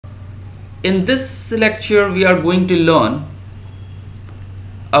in this lecture we are going to learn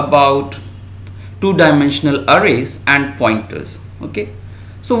about two-dimensional arrays and pointers. Okay,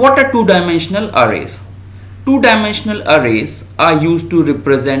 so what are two-dimensional arrays? Two-dimensional arrays are used to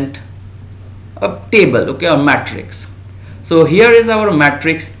represent a table, okay, a matrix. So here is our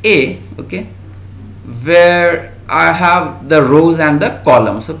matrix A, okay, where I have the rows and the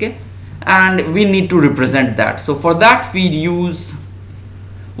columns, okay, and we need to represent that. So for that we use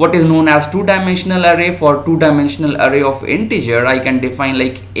what is known as two-dimensional array. For two-dimensional array of integer, I can define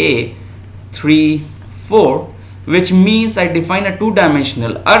like A 3 4, which means I define a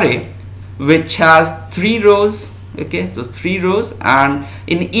two-dimensional array which has 3 rows, okay, so 3 rows, and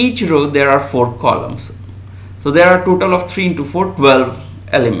in each row there are 4 columns. So there are a total of 3 into 4, 12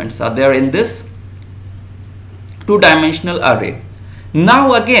 elements are there in this two-dimensional array.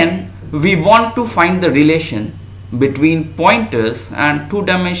 Now again we want to find the relation between pointers and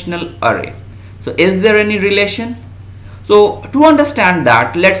two-dimensional array. So is there any relation? So to understand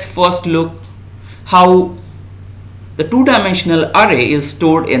that, let's first look how the two-dimensional array is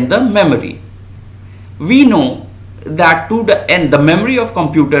stored in the memory. We know that the memory of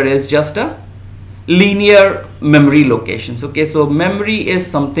computer is just a linear memory locations. Okay, so memory is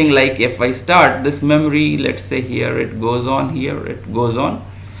something like, if I start this memory, let's say here it goes on, here it goes on.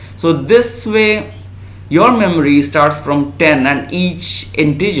 So this way your memory starts from 10 and each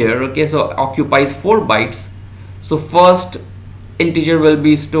integer, okay, so occupies 4 bytes. So first integer will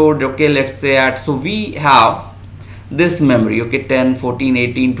be stored, okay, let's say so we have this memory, okay, 10, 14,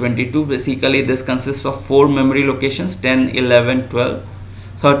 18, 22. Basically this consists of 4 memory locations, 10, 11, 12,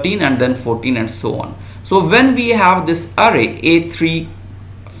 13 and then 14 and so on. So when we have this array A3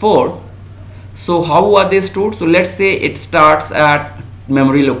 4, so how are they stored? So let's say it starts at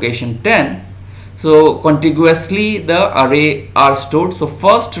memory location 10. So contiguously the array are stored. So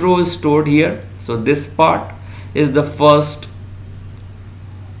first row is stored here. So this part is the first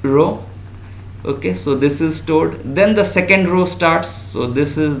row. Okay, so this is stored. Then the second row starts. So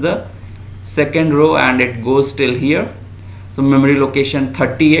this is the second row and it goes till here. So memory location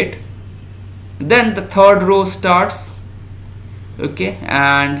 38. Then the third row starts. Okay,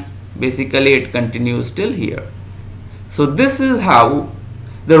 and basically it continues till here. So this is how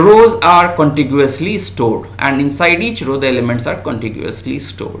the rows are contiguously stored, and inside each row the elements are contiguously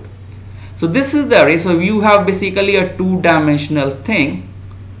stored. So this is the array. So you have basically a two-dimensional thing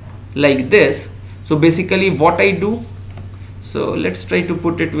like this. So basically what I do, so let's try to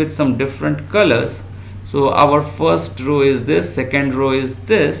put it with some different colors. So our first row is this, second row is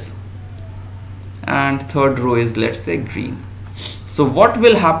this, and third row is, let's say, green. So what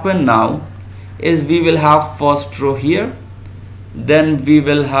will happen now is we will have first row here, then we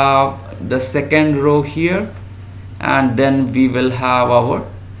will have the second row here, and then we will have our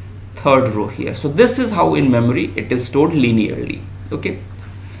third row here. So this is how in memory it is stored linearly. Okay,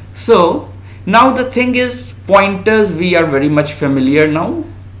 so now the thing is, pointers we are very much familiar now.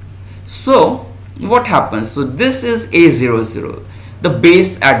 So what happens? So this is A00, the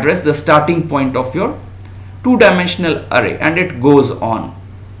base address, the starting point of your two-dimensional array, and it goes on.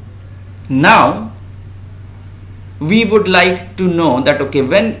 Now we would like to know that, okay,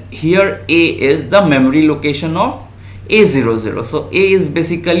 when here A is the memory location of A00, so A is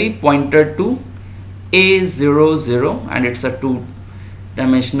basically pointer to A00 and it's a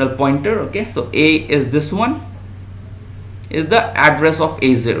two-dimensional pointer. Okay, so A is this one, is the address of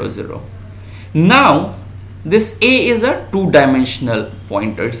A00. Now this A is a two-dimensional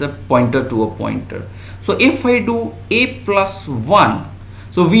pointer, it's a pointer to a pointer. So if I do A plus 1,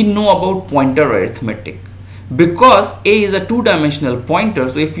 so we know about pointer arithmetic. Because A is a two-dimensional pointer,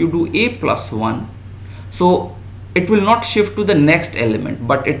 so if you do A plus 1, so it will not shift to the next element,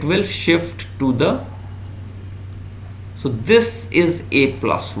 but it will shift to the, so this is A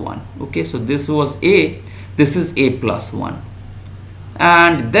plus 1. Okay, so this was A, this is A plus 1.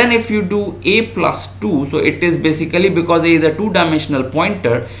 And then if you do A plus 2, so it is basically, because A is a two-dimensional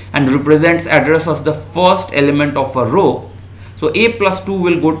pointer and represents address of the first element of a row, so A plus 2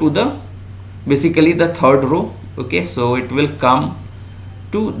 will go to the basically the third row. Okay, so it will come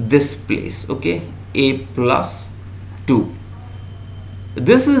to this place. Okay, A plus 2,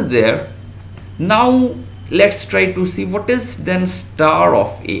 this is there. Now let's try to see what is then star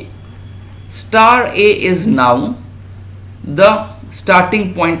of A. Star A is now the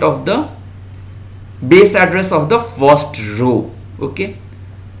starting point of the base address of the first row. Okay,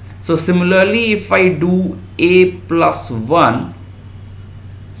 so similarly if I do A plus 1,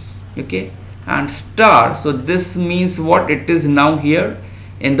 okay, and star, so this means what? It is now here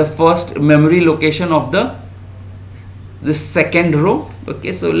in the first memory location of the this second row.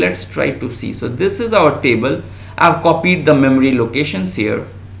 Okay, so let's try to see. So this is our table. I've copied the memory locations here.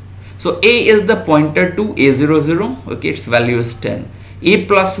 So A is the pointer to A00. Okay, its value is 10. A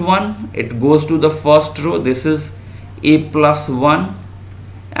plus 1, it goes to the first row. This is A plus 1,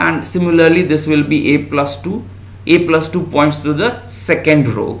 and similarly this will be A plus 2. A plus 2 points to the second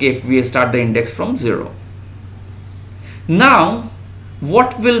row. Okay, if we start the index from 0. Now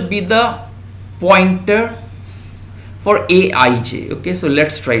what will be the pointer for Aij? Okay, so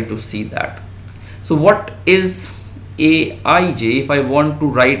let's try to see that. So what is Aij if I want to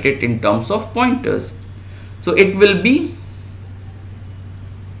write it in terms of pointers? So it will be,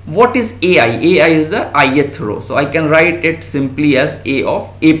 what is Ai? Ai is the ith row. So I can write it simply as A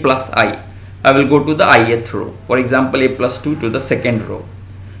of A plus I. I will go to the ith row. For example, A plus 2 to the second row.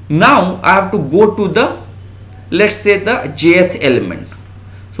 Now I have to go to the, let's say, the jth element.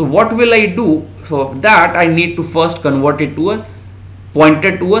 So what will I do? So for that I need to first convert it to a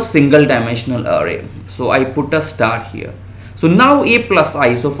pointer to a single dimensional array. So I put a star here. So now A plus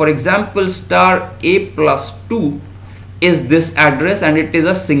I. So for example, star A plus 2 is this address, and it is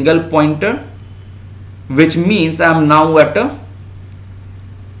a single pointer, which means I am now at a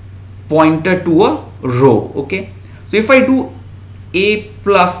pointer to a row. Okay, so if I do A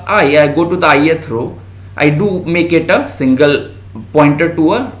plus I go to the ith row, I do make it a single pointer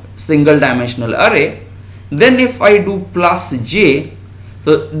to a single dimensional array. Then if I do plus j,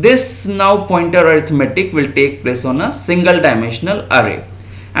 so this now pointer arithmetic will take place on a single dimensional array,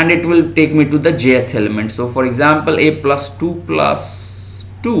 and it will take me to the jth element. So for example, A plus 2 plus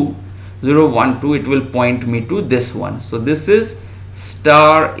 2, 0, 1, 2, it will point me to this one. So this is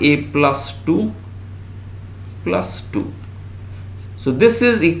star A plus 2 plus 2. So this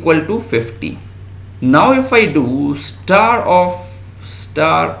is equal to 50. Now if I do star of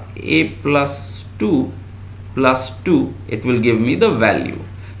star A plus 2 plus 2, it will give me the value.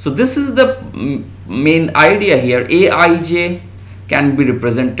 So this is the main idea here. Aij can be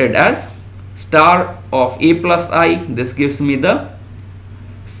represented as star of A plus I. This gives me the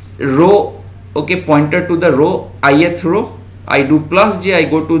row, okay, pointer to the row, ith row. I do plus j, I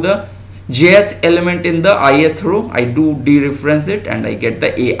go to the jth element in the ith row, I do dereference it, and I get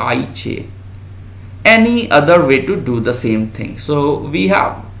the Aij. Any other way to do the same thing. So we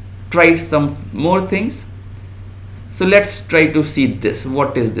have tried some more things. So let's try to see this.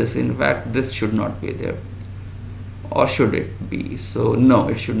 What is this? In fact, this should not be there. Or should it be? So no,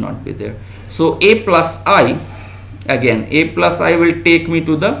 it should not be there. So A plus I, again A plus I will take me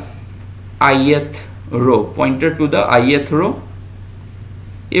to the ith row, pointer to the ith row.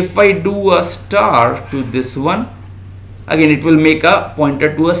 If I do a star to this one, again it will make a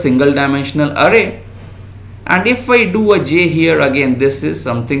pointer to a single dimensional array. And if I do a j here, again this is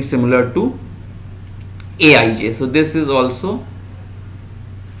something similar to Aij. So this is also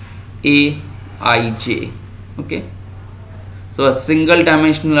Aij. Okay, so a single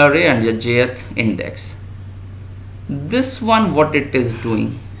dimensional array and a jth index. This one, what it is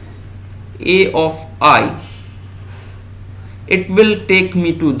doing, A of I, it will take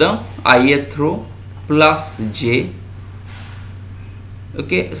me to the ith row plus j.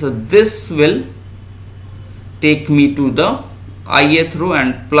 Okay, so this will take me to the ith row,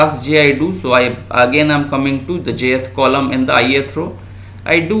 and plus j I do. So I am coming to the jth column in the ith row.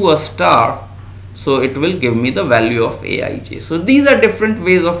 I do a star, so it will give me the value of Aij. So these are different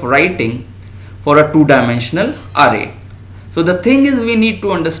ways of writing for a two-dimensional array. So the thing is, we need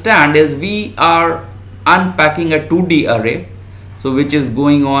to understand is we are unpacking a 2D array, so which is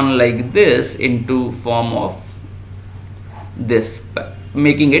going on like this into form of this,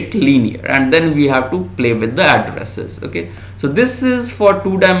 making it linear, and then we have to play with the addresses. Okay, so this is for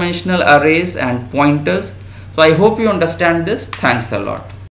two-dimensional arrays and pointers. So I hope you understand this. Thanks a lot.